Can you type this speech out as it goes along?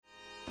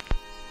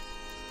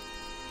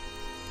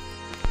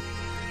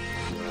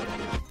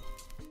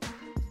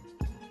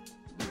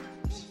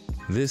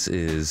This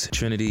is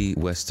Trinity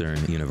Western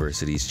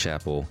University's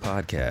Chapel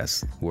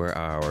podcast, where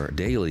our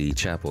daily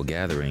chapel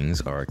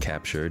gatherings are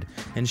captured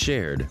and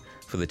shared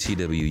for the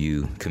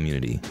TWU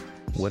community.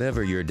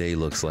 Whatever your day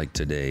looks like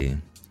today,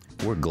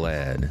 we're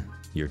glad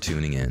you're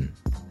tuning in.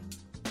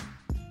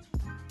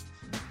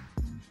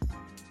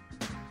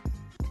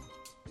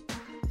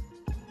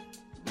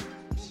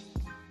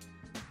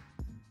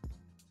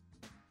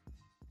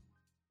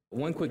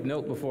 One quick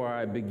note before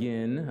I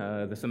begin.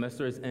 The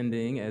semester is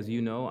ending. As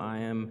you know, I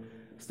am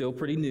still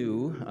pretty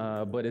new,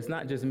 but it's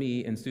not just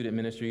me in student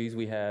ministries.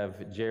 We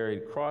have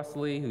Jared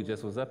Crossley, who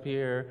just was up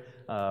here.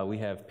 We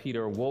have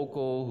Peter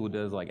Wokel, who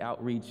does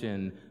outreach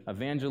and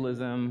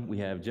evangelism. We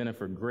have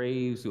Jennifer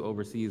Graves, who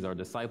oversees our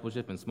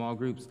discipleship and small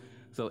groups.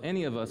 So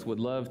any of us would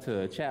love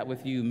to chat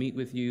with you, meet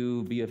with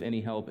you, be of any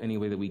help any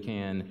way that we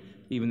can,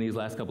 even these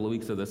last couple of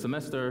weeks of the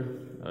semester,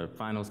 our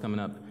finals coming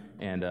up,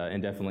 and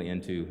definitely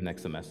into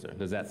next semester.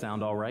 Does that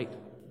sound all right?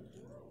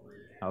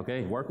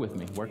 Okay, work with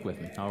me.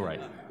 All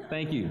right.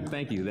 Thank you.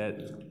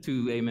 That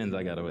 2 amens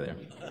I got over there.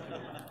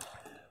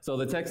 So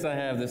the text I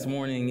have this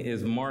morning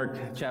is Mark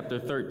chapter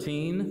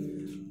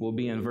 13. We'll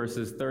be in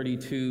verses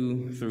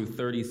 32 through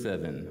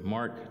 37.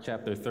 Mark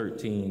chapter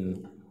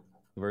 13,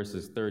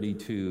 verses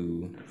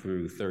 32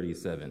 through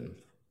 37.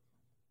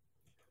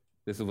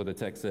 This is what the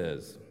text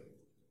says.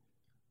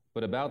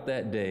 But about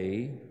that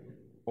day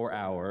or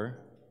hour,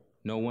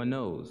 no one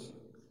knows,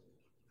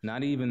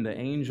 not even the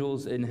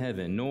angels in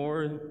heaven,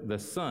 nor the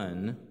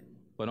Son,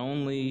 but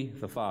only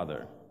the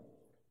Father.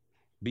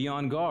 Be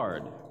on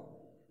guard,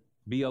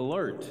 be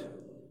alert.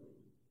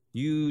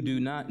 You do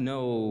not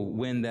know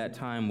when that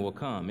time will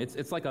come.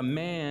 It's like a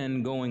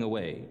man going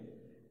away.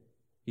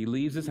 He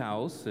leaves his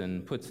house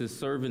and puts his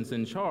servants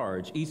in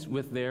charge, each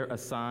with their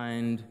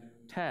assigned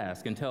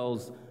task, and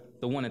tells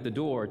the one at the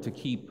door to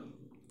keep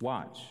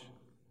watch.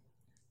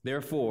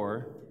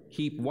 Therefore,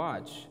 keep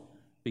watch,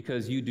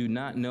 because you do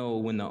not know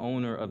when the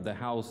owner of the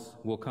house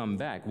will come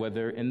back,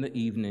 whether in the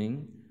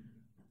evening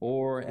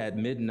or at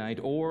midnight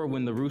or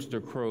when the rooster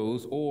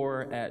crows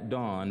or at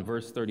dawn.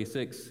 Verse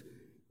 36,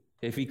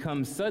 if he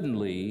comes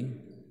suddenly,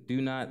 do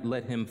not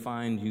let him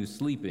find you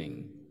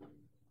sleeping.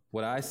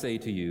 What I say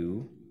to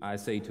you, I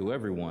say to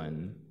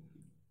everyone,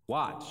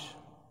 watch.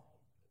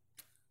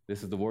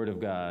 This is the word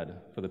of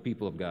God for the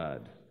people of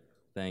God.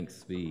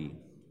 Thanks be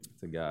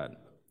to God.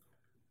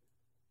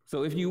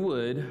 So if you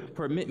would,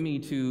 permit me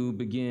to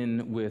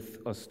begin with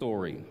a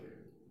story.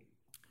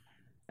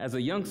 As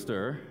a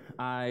youngster,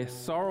 I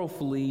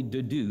sorrowfully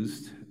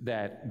deduced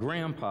that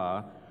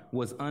Grandpa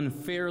was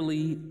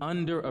unfairly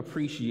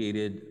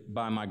underappreciated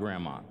by my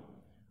grandma,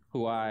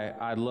 who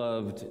I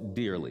loved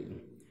dearly.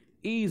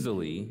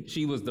 Easily,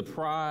 she was the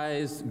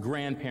prized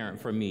grandparent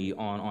for me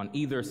on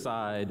either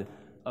side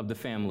of the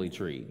family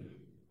tree.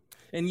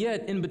 And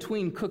yet, in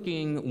between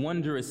cooking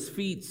wondrous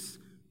feats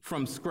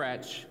from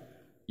scratch,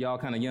 y'all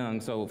kind of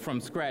young, so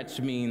from scratch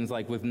means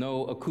with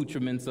no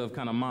accoutrements of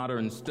kind of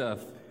modern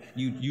stuff,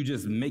 you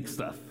just make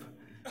stuff.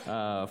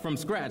 From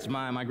scratch,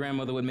 my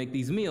grandmother would make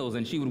these meals,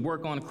 and she would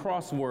work on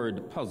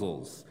crossword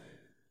puzzles.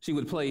 She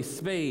would play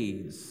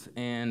spades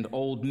and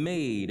old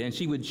maid, and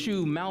she would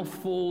chew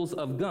mouthfuls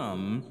of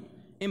gum.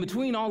 In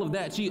between all of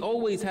that, she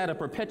always had a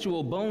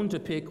perpetual bone to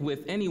pick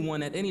with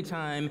anyone at any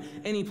time,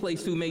 any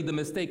place who made the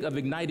mistake of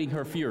igniting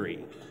her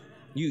fury.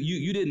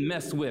 You didn't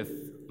mess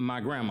with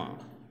my grandma.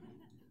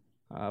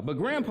 But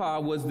Grandpa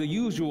was the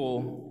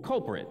usual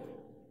culprit,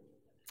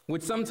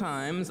 which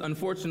sometimes,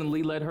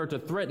 unfortunately, led her to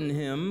threaten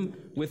him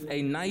with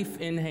a knife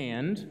in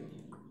hand,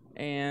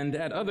 and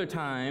at other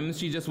times,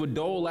 she just would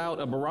dole out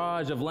a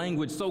barrage of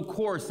language so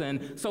coarse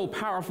and so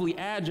powerfully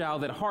agile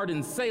that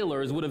hardened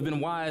sailors would have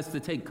been wise to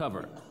take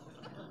cover.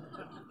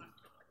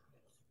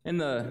 In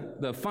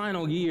the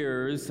final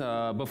years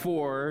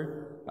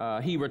before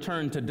he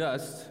returned to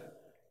dust,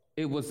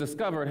 it was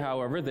discovered,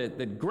 however,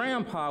 that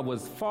Grandpa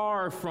was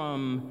far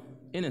from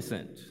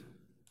innocent.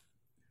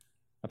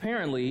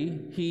 Apparently,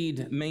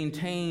 he'd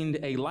maintained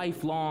a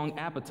lifelong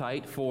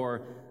appetite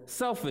for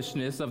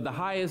selfishness of the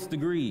highest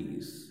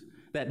degrees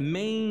that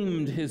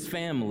maimed his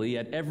family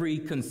at every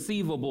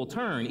conceivable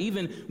turn,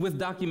 even with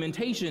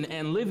documentation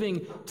and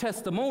living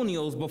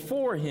testimonials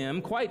before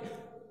him, quite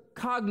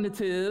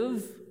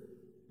cognitive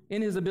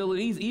in his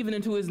abilities, even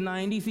into his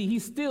 90s. He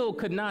still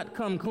could not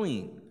come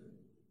clean.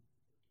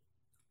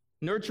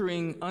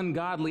 Nurturing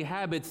ungodly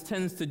habits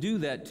tends to do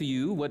that to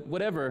you,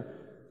 whatever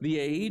the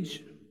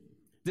age.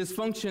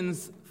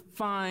 Dysfunctions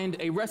find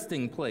a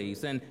resting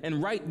place,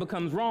 and right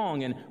becomes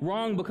wrong, and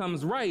wrong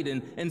becomes right,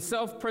 and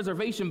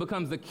self-preservation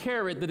becomes the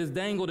carrot that is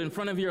dangled in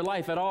front of your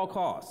life at all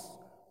costs.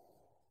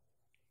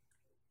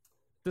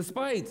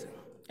 Despite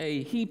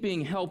a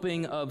heaping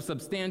helping of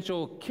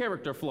substantial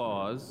character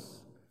flaws,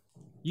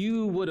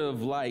 you would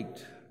have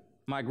liked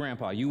my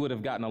grandpa. You would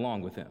have gotten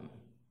along with him.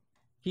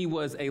 He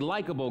was a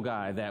likable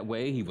guy that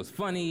way. He was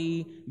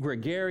funny,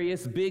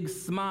 gregarious, big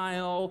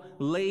smile,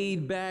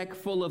 laid back,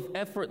 full of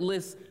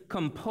effortless,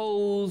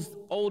 composed,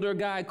 older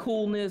guy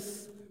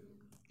coolness.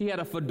 He had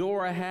a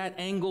fedora hat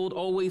angled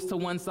always to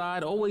one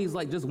side, always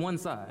just one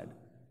side.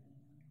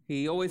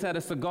 He always had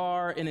a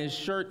cigar in his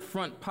shirt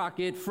front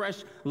pocket,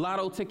 fresh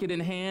lotto ticket in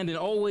hand, and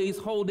always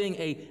holding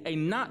a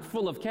knot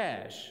full of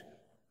cash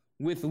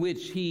with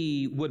which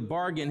he would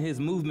bargain his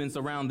movements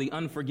around the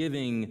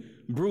unforgiving,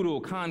 brutal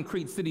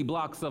concrete city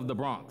blocks of the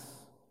Bronx.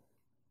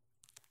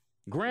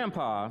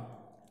 Grandpa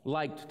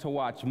liked to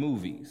watch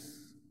movies,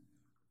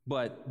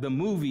 but the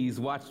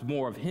movies watched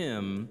more of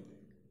him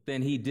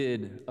than he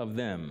did of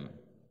them.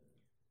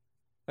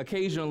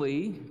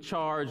 Occasionally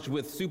charged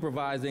with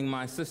supervising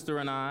my sister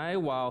and I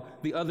while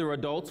the other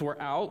adults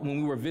were out when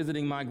we were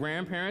visiting my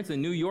grandparents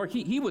in New York,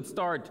 he would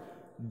start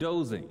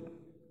dozing.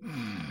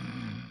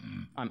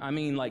 I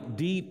mean, like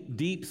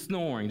deep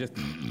snoring, just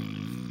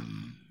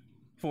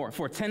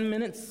for 10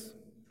 minutes,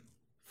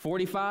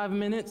 45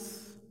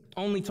 minutes,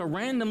 only to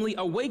randomly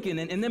awaken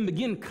and then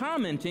begin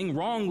commenting,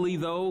 wrongly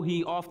though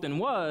he often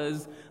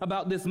was,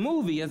 about this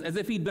movie as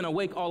if he'd been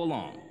awake all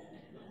along.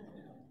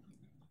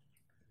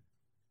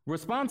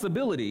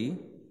 Responsibility,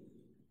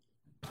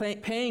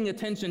 paying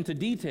attention to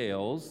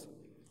details,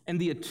 and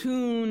the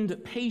attuned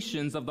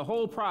patience of the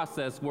whole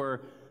process were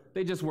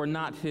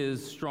not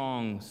his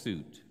strong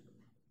suit.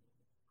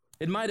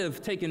 It might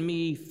have taken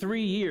me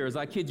 3 years,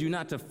 I kid you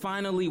not, to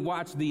finally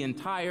watch the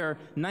entire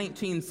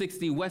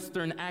 1960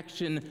 Western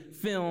action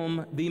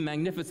film, The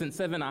Magnificent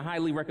Seven. I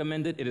highly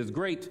recommend it. It is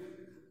great.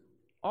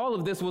 All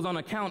of this was on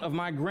account of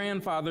my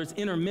grandfather's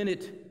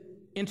intermittent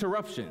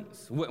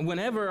interruptions.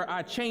 Whenever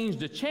I changed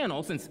the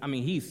channel, since,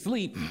 he's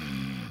asleep,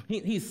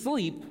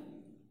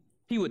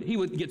 he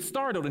would get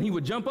startled and he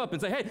would jump up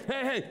and say,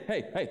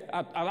 hey,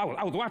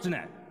 I was watching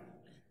that.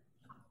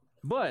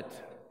 But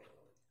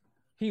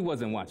he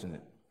wasn't watching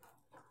it.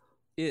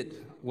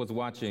 It was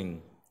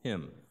watching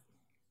him.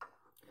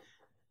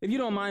 If you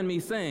don't mind me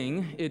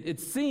saying, it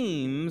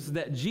seems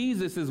that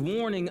Jesus is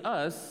warning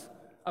us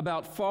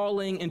about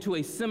falling into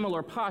a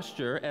similar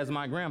posture as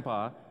my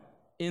grandpa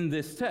in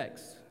this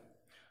text.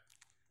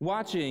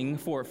 Watching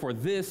for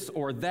this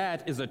or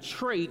that is a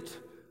trait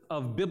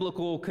of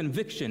biblical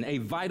conviction, a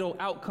vital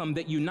outcome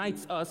that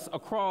unites us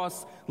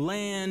across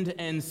land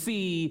and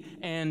sea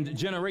and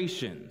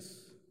generations.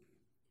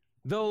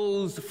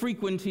 Those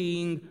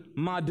frequenting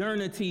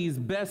modernity's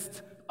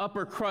best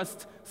upper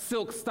crust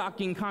silk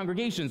stocking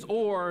congregations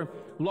or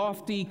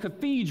lofty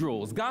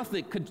cathedrals,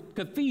 Gothic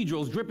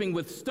cathedrals dripping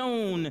with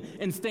stone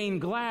and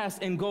stained glass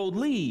and gold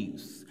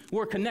leaves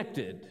were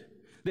connected.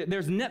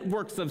 There's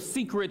networks of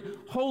secret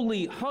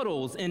holy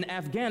huddles in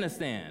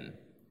Afghanistan,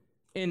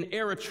 in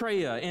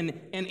Eritrea,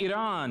 in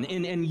Iran,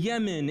 in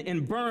Yemen,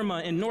 in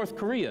Burma, in North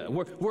Korea.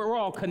 We're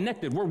all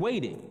connected. We're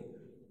waiting.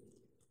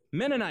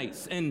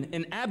 Mennonites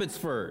in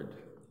Abbotsford,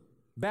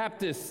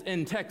 Baptists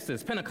in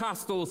Texas,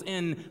 Pentecostals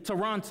in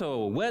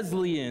Toronto,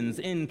 Wesleyans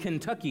in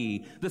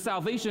Kentucky, the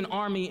Salvation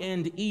Army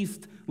in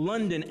East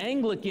London,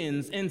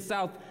 Anglicans in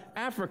South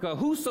Africa.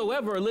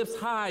 Whosoever lifts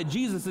high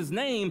Jesus'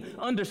 name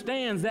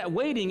understands that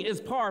waiting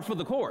is par for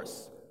the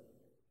course,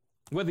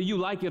 whether you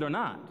like it or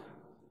not.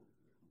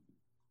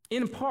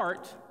 In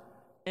part,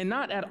 and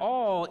not at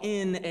all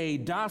in a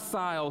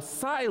docile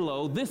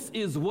silo, this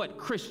is what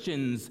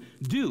Christians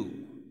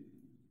do.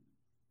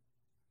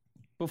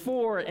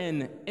 Before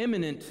an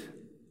imminent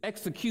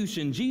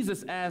execution,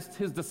 Jesus asked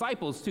his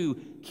disciples to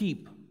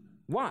keep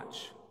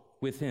watch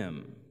with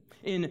him.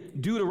 In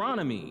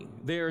Deuteronomy,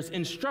 there's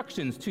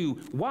instructions to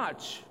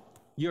watch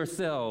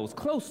yourselves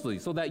closely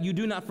so that you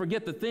do not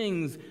forget the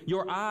things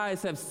your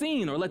eyes have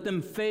seen or let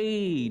them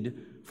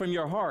fade from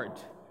your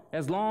heart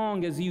as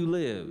long as you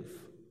live.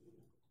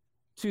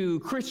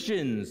 To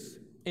Christians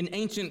in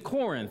ancient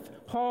Corinth,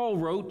 Paul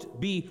wrote,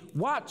 "Be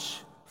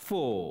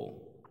watchful.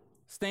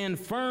 Stand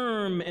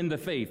firm in the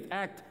faith,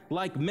 act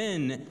like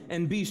men,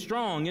 and be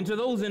strong." And to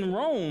those in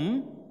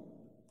Rome,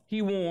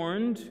 he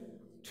warned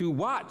to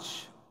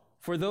watch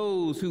for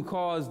those who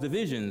cause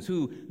divisions,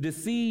 who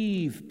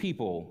deceive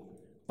people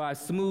by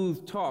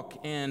smooth talk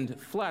and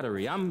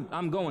flattery.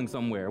 I'm going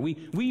somewhere.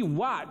 We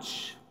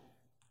watch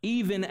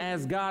even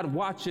as God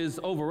watches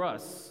over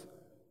us,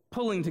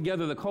 pulling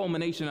together the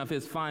culmination of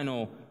his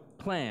final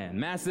plan.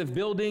 Massive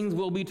buildings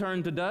will be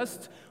turned to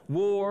dust.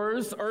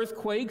 Wars,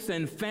 earthquakes,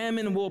 and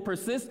famine will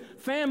persist.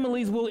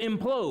 Families will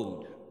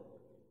implode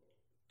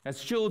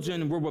as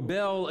children will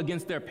rebel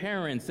against their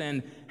parents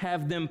and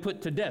have them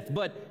put to death.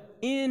 But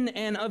in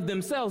and of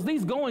themselves,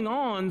 these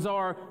going-ons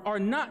are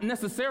not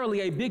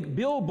necessarily a big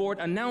billboard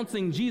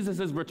announcing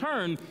Jesus'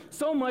 return,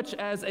 so much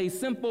as a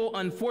simple,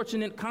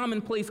 unfortunate,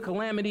 commonplace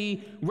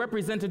calamity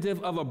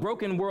representative of a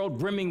broken world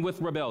brimming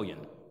with rebellion.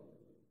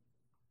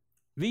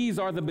 These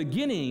are the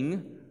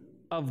beginning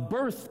of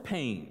birth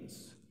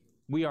pains,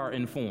 we are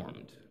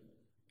informed.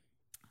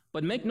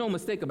 But make no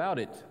mistake about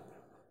it,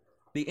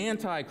 the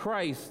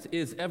Antichrist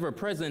is ever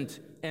present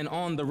and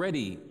on the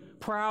ready,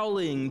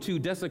 prowling to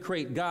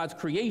desecrate God's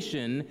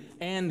creation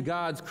and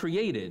God's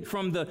created.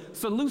 From the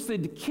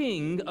Seleucid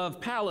king of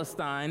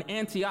Palestine,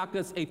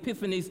 Antiochus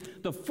Epiphanes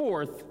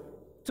IV,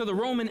 to the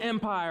Roman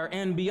Empire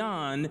and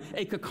beyond,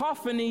 a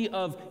cacophony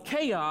of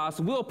chaos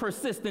will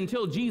persist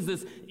until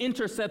Jesus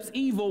intercepts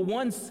evil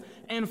once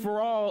and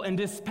for all and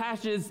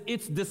dispatches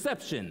its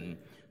deception.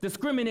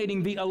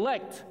 discriminating the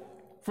elect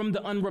from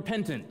the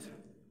unrepentant.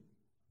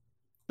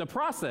 The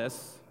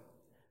process,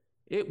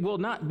 it will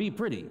not be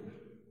pretty.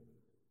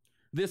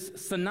 This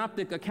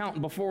synoptic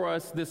account before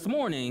us this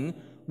morning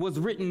was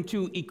written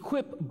to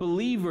equip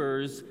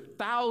believers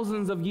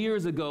thousands of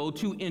years ago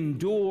to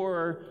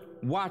endure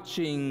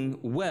watching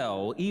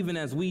well, even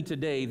as we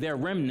today, their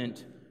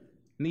remnant,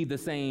 need the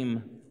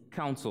same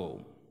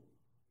counsel.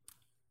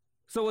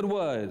 So it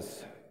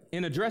was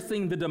in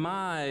addressing the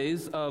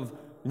demise of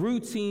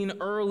routine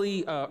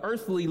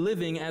earthly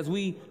living as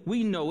we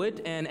know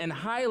it, and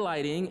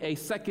highlighting a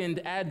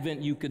second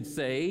advent, you could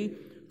say,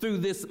 through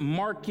this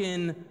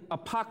Markan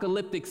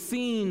apocalyptic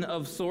scene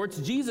of sorts,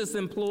 Jesus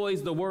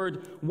employs the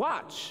word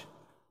watch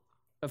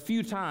a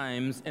few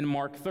times in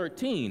Mark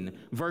 13,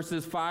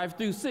 verses 5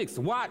 through 6.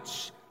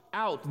 Watch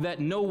out that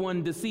no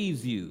one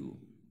deceives you.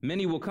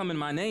 Many will come in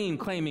my name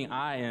claiming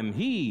I am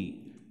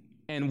he,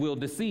 and will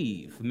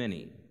deceive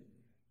many.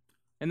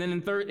 And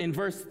then in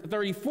verse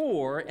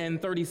 34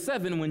 and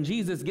 37, when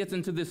Jesus gets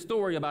into this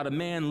story about a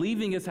man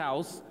leaving his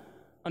house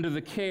under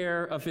the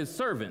care of his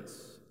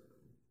servants.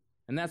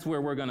 And that's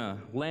where we're going to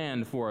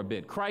land for a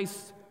bit.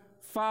 Christ's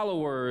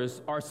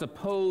followers are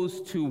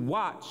supposed to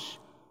watch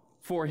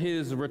for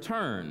his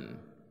return.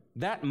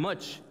 That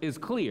much is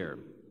clear.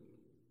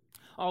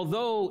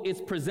 Although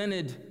it's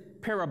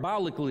presented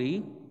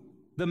parabolically,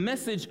 the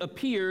message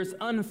appears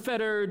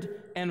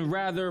unfettered and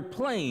rather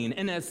plain,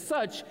 and as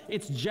such,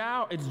 it's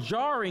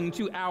jarring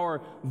to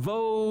our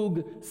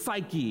vogue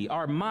psyche,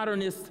 our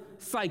modernist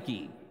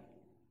psyche.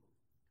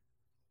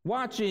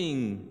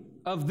 Watching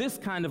of this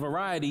kind of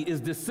variety is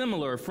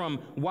dissimilar from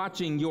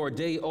watching your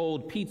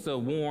day-old pizza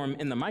warm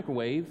in the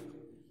microwave.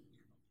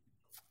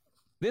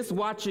 This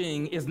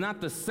watching is not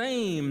the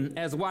same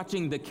as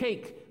watching the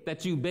cake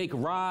that you bake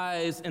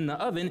rise in the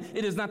oven.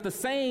 It is not the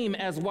same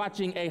as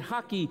watching a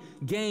hockey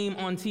game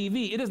on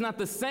TV. It is not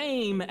the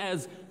same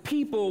as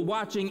people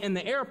watching in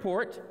the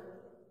airport.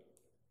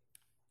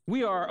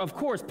 We are, of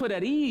course, put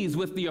at ease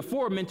with the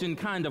aforementioned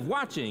kind of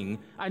watching,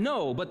 I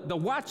know, but the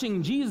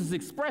watching Jesus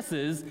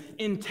expresses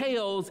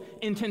entails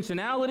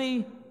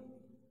intentionality,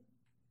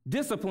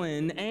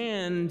 discipline,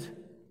 and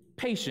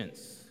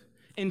patience.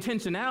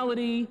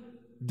 Intentionality,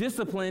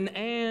 discipline,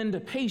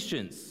 and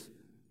patience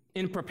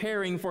in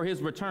preparing for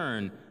his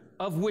return,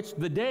 of which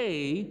the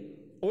day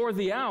or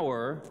the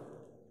hour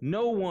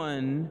no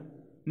one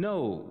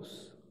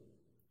knows.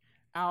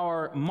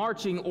 Our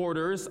marching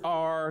orders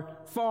are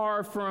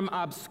far from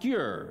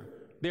obscure.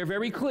 They're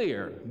very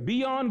clear.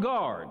 Be on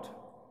guard.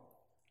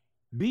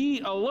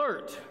 Be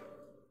alert.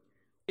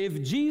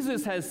 If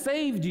Jesus has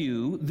saved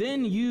you,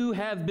 then you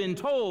have been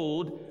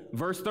told,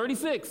 verse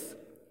 36,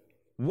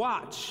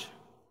 watch.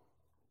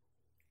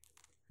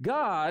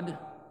 God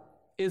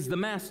is the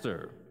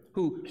master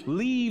who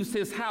leaves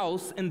his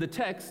house in the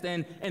text,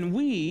 and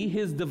we,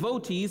 his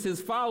devotees,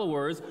 his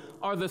followers,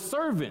 are the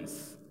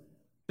servants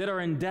that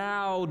are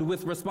endowed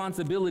with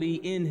responsibility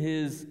in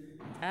his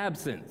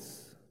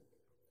absence.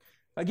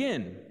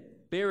 Again,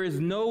 there is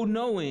no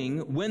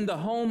knowing when the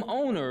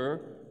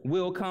homeowner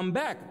will come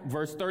back.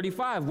 Verse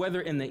 35,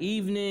 whether in the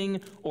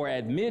evening or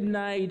at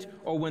midnight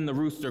or when the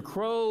rooster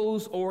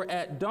crows or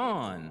at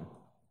dawn.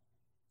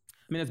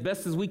 I mean, as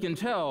best as we can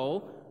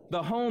tell,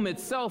 the home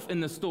itself in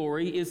the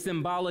story is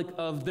symbolic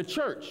of the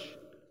church.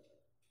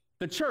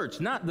 The church,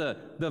 not the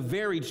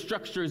varied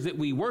structures that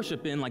we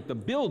worship in, like the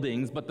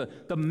buildings,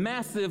 but the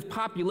massive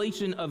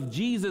population of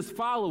Jesus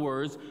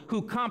followers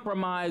who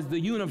comprise the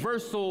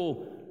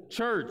universal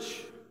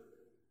church.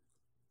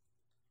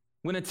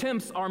 When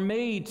attempts are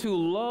made to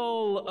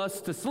lull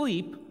us to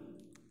sleep,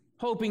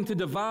 hoping to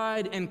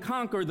divide and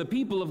conquer the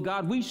people of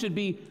God, we should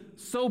be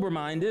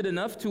sober-minded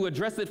enough to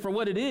address it for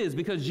what it is,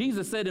 because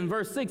Jesus said in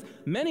verse 6,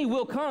 many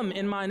will come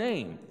in my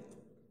name,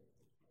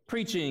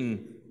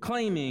 preaching,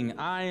 claiming,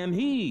 I am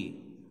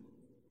he,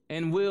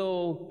 and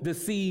will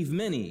deceive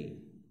many.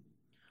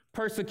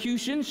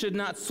 Persecution should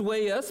not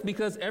sway us,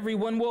 because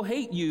everyone will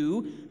hate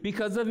you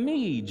because of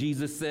me,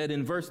 Jesus said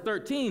in verse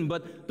 13,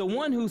 but the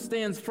one who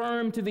stands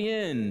firm to the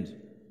end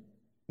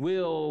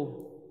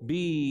will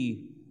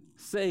be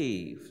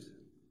saved.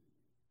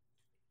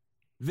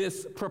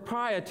 This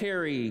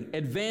proprietary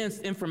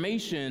advanced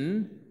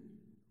information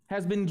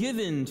has been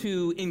given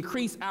to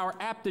increase our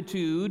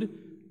aptitude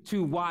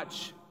to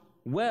watch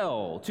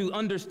well, to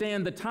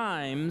understand the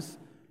times,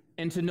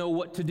 and to know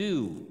what to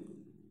do.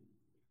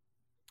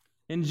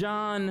 In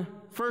 1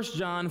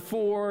 John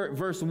 4,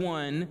 verse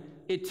 1,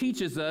 it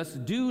teaches us,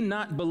 do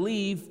not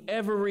believe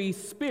every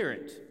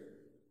spirit.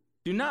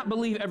 Do not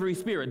believe every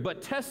spirit,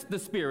 but test the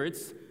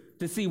spirits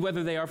to see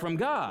whether they are from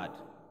God.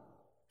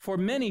 For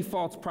many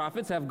false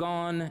prophets have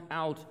gone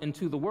out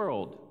into the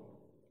world.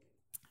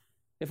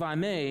 If I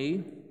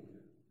may,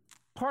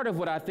 part of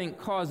what I think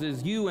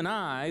causes you and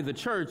I, the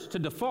church, to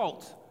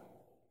default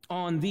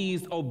on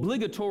these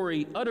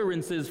obligatory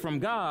utterances from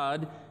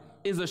God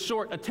is a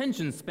short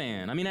attention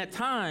span. I mean, at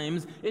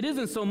times, it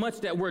isn't so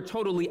much that we're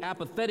totally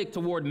apathetic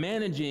toward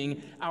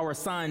managing our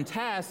assigned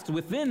tasks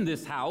within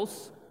this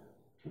house,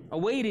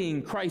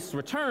 awaiting Christ's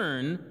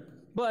return,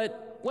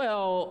 but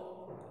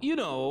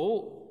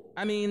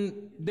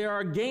there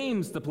are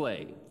games to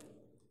play,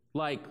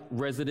 like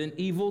Resident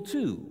Evil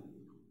 2.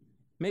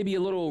 Maybe a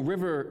little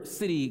River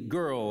City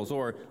Girls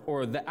or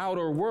The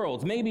Outer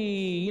Worlds.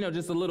 Maybe,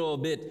 just a little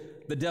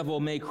bit The Devil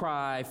May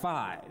Cry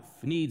 5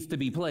 needs to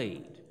be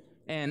played.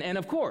 And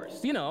of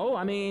course,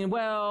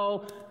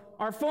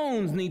 our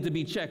phones need to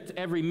be checked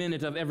every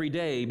minute of every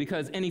day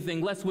because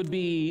anything less would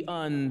be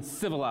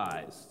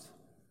uncivilized.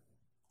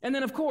 And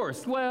then of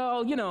course,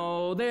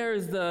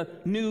 there's the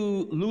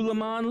new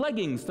Lululemon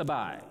leggings to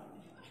buy.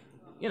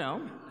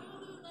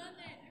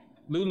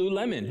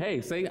 Lululemon.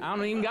 Hey, see, I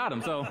don't even got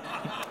them, so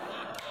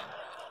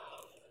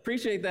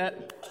appreciate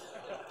that.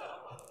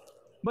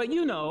 But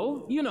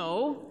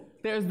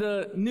there's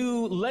the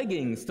new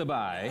leggings to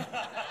buy.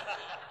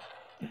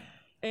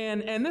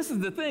 And this is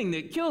the thing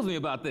that kills me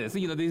about this.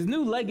 These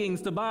new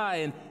leggings to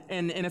buy,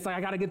 and it's like,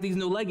 I gotta get these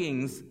new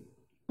leggings.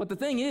 But the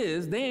thing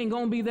is, they ain't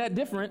gonna be that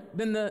different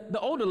than the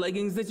older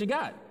leggings that you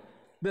got.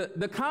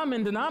 The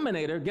common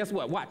denominator, guess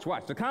what? Watch.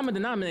 The common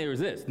denominator is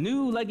this.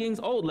 New leggings,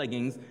 old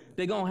leggings,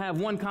 they're gonna have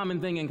one common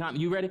thing in common.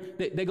 You ready?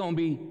 They're gonna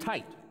be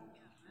tight.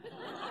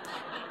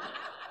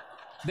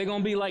 They're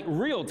gonna be like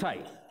real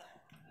tight.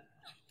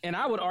 And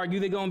I would argue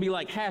they're gonna be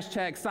like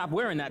hashtag stop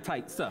wearing that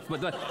tight stuff.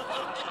 But the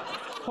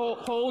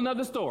whole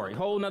nother story.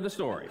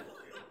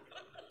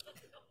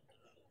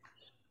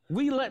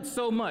 We let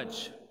so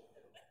much,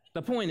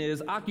 the point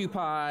is,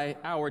 occupy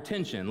our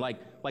attention. Like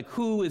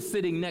who is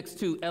sitting next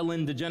to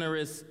Ellen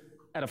DeGeneres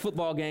at a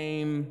football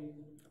game,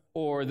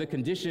 or the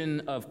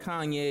condition of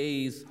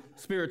Kanye's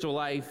spiritual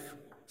life.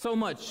 So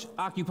much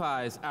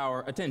occupies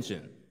our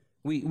attention.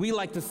 We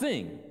like to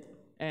sing,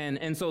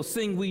 and so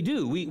sing we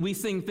do. We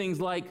sing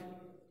things like,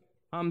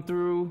 I'm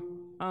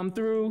through.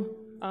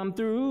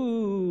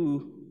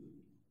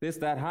 This,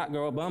 that hot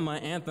girl bum my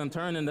anthem,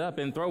 turn it up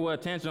and throw a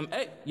tantrum.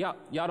 Hey, y'all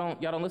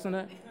don't listen to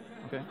that?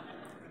 Okay.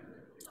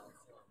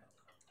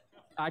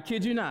 I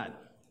kid you not.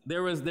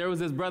 There was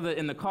this brother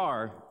in the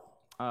car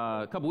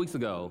a couple weeks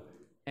ago,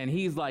 and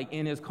he's like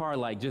in his car,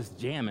 like just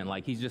jamming,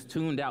 like he's just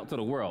tuned out to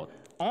the world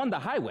on the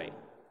highway,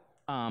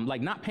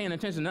 like not paying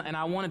attention. And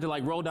I wanted to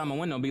like roll down my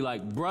window and be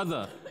like,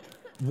 brother,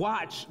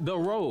 watch the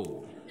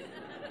road.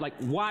 Like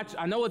watch.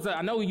 I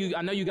know you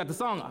got the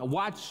song.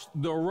 Watch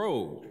the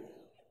road.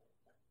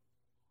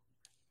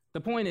 The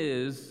point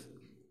is,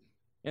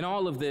 in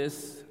all of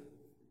this,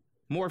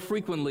 more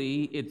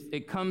frequently,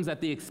 it comes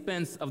at the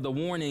expense of the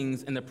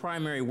warnings and the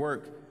primary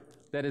work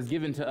that is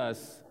given to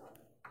us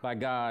by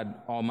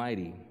God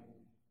Almighty.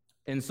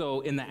 And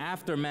so in the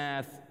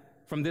aftermath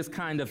from this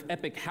kind of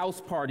epic house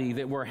party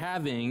that we're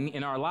having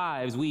in our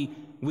lives, we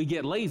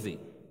get lazy.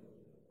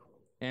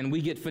 And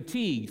we get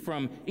fatigued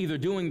from either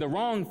doing the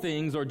wrong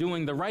things or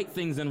doing the right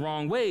things in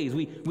wrong ways.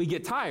 We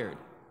get tired.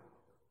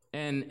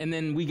 And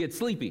then we get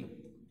sleepy.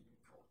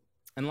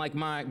 And like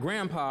my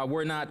grandpa,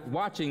 we're not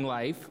watching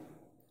life.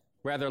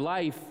 Rather,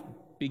 life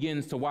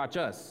begins to watch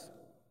us.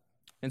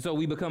 And so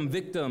we become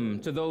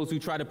victim to those who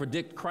try to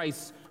predict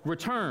Christ's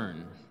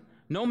return,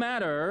 no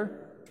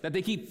matter that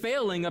they keep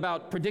failing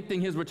about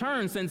predicting his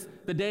return, since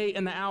the day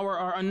and the hour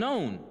are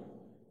unknown.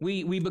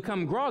 We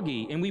become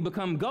groggy and we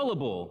become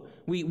gullible.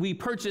 We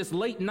purchase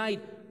late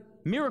night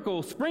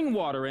miracle spring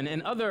water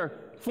and other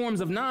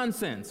forms of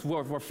nonsense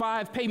for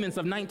 5 payments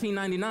of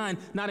 $19.99,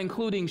 not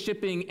including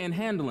shipping and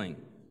handling.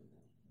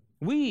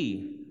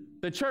 We,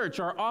 the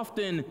church, are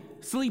often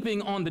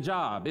sleeping on the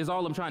job, is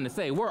all I'm trying to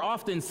say. We're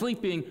often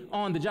sleeping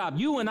on the job.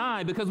 You and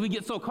I, because we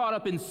get so caught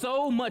up in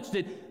so much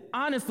that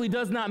honestly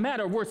does not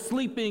matter, we're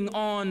sleeping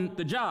on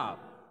the job.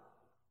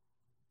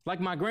 Like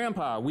my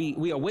grandpa,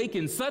 we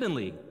awaken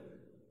suddenly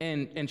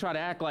and try to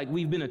act like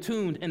we've been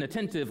attuned and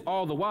attentive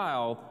all the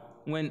while,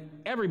 when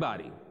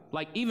everybody,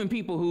 like even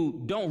people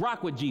who don't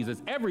rock with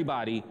Jesus,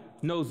 everybody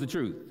knows the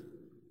truth.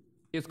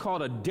 It's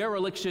called a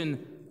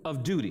dereliction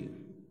of duty,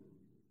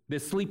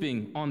 this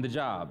sleeping on the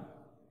job.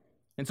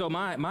 And so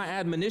my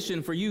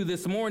admonition for you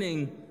this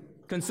morning,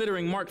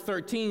 considering Mark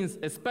 13,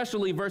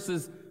 especially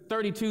verses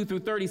 32 through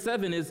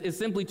 37, is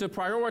simply to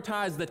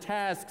prioritize the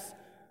tasks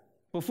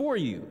before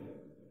you,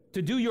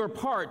 to do your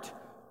part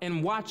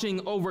in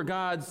watching over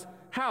God's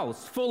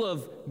house, full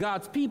of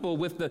God's people,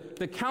 with the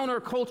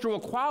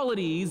countercultural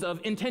qualities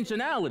of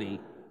intentionality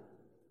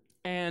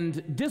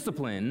and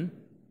discipline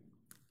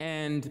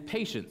and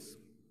patience.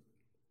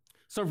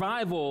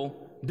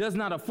 Survival does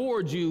not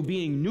afford you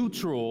being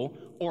neutral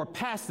or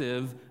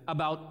passive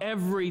about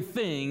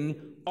everything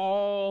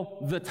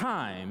all the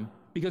time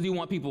because you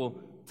want people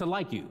to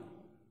like you,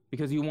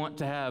 because you want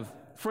to have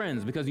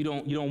friends, because you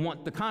don't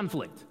want the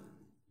conflict.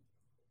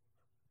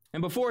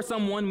 And before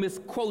someone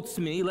misquotes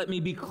me, let me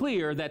be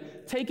clear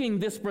that taking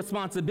this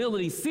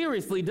responsibility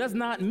seriously does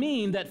not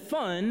mean that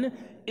fun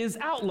is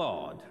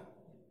outlawed.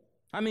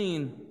 I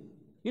mean,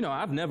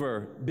 I've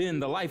never been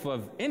the life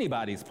of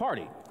anybody's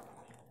party.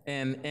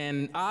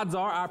 And odds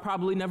are I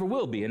probably never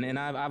will be, and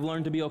I've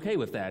learned to be okay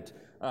with that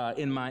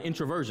in my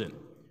introversion.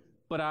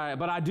 But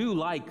I do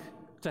like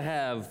to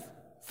have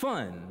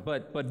fun,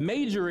 but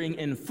majoring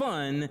in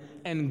fun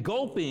and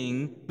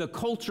gulping the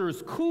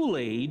culture's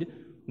Kool-Aid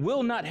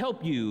will not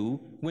help you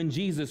when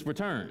Jesus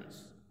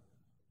returns.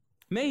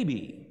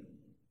 Maybe,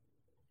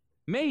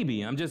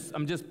 I'm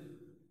just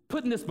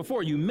putting this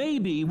before you.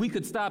 Maybe we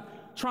could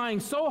stop trying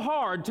so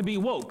hard to be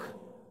woke,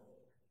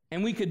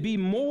 and we could be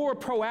more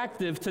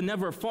proactive to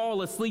never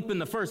fall asleep in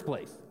the first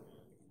place.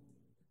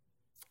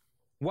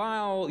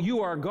 While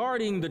you are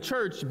guarding the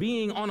church,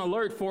 being on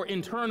alert for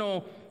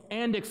internal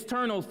and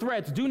external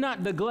threats, do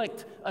not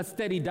neglect a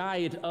steady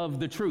diet of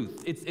the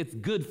truth. It's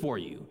good for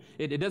you.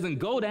 It doesn't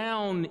go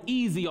down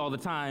easy all the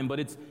time, but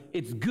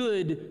it's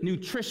good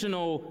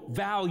nutritional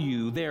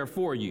value there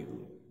for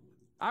you.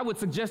 I would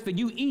suggest that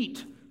you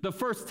eat the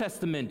First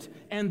Testament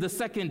and the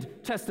Second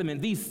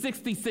Testament, these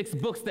 66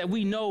 books that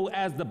we know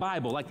as the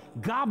Bible. Like,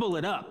 gobble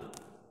it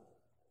up.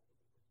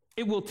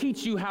 It will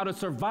teach you how to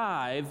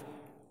survive,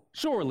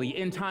 surely,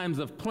 in times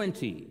of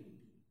plenty,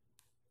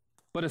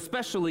 but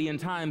especially in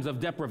times of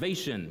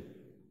deprivation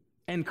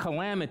and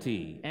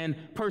calamity and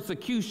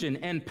persecution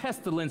and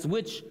pestilence,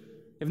 which,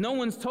 if no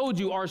one's told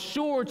you, are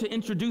sure to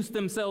introduce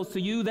themselves to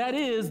you. That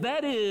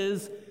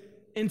is,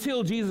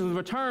 until Jesus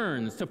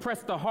returns to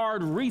press the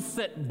hard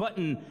reset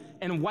button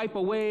and wipe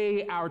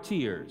away our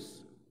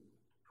tears,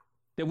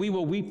 that we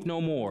will weep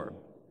no more.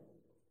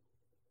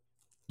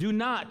 Do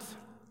not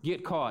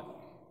get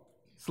caught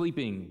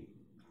sleeping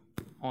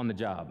on the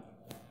job.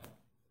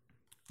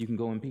 You can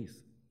go in peace.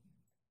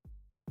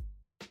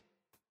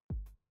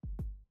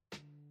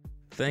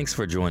 Thanks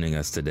for joining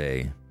us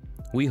today.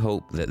 We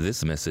hope that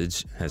this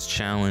message has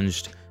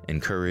challenged,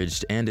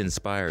 encouraged, and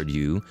inspired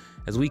you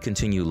as we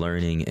continue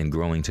learning and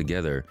growing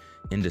together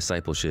in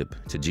discipleship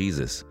to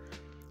Jesus.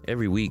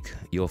 Every week,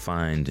 you'll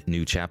find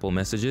new chapel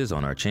messages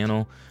on our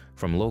channel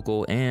from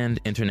local and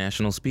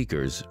international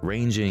speakers,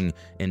 ranging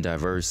in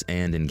diverse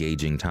and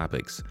engaging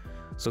topics.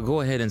 So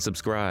go ahead and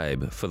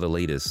subscribe for the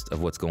latest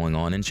of what's going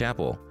on in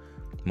chapel.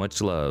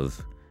 Much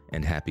love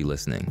and happy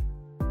listening.